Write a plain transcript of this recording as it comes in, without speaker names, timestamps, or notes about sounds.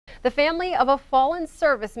The family of a fallen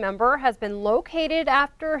service member has been located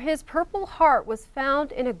after his Purple Heart was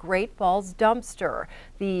found in a Great Falls dumpster.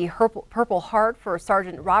 The Purple Heart for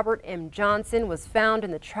Sergeant Robert M. Johnson was found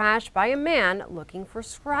in the trash by a man looking for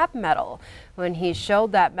scrap metal. When he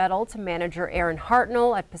showed that metal to manager Aaron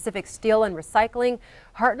Hartnell at Pacific Steel and Recycling,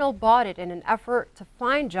 Hartnell bought it in an effort to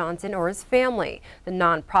find Johnson or his family. The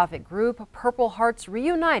nonprofit group Purple Hearts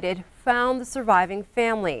Reunited found the surviving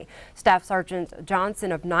family. Staff Sergeant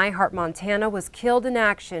Johnson of Nyhart, Montana was killed in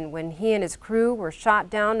action when he and his crew were shot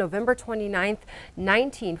down November 29,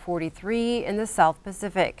 1943 in the South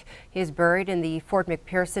Pacific. He is buried in the Fort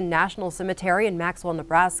McPherson National Cemetery in Maxwell,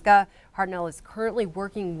 Nebraska. Hartnell is currently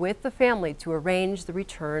working with the family to arrange the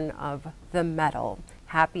return of the medal.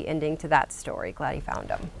 Happy ending to that story. Glad he found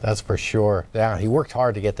him. That's for sure. Yeah, he worked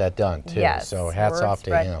hard to get that done too. Yes, so hats off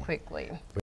to him. quickly.